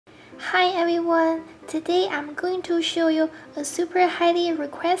Hi everyone! Today I'm going to show you a super highly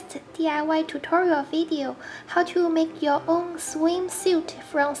requested DIY tutorial video how to make your own swimsuit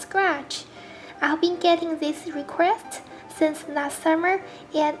from scratch. I've been getting this request since last summer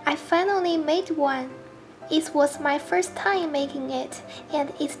and I finally made one. It was my first time making it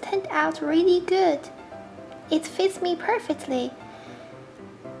and it turned out really good. It fits me perfectly.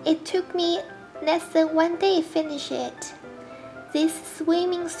 It took me less than 1 day to finish it. This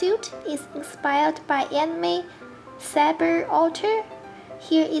swimming suit is inspired by anime Saber Halter.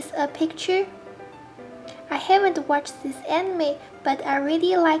 Here is a picture. I haven't watched this anime, but I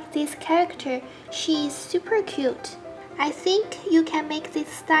really like this character. She is super cute. I think you can make this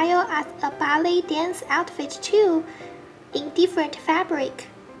style as a ballet dance outfit too, in different fabric.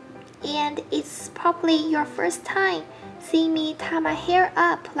 And it's probably your first time seeing me tie my hair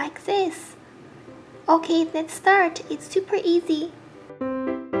up like this. Okay, let's start. It's super easy.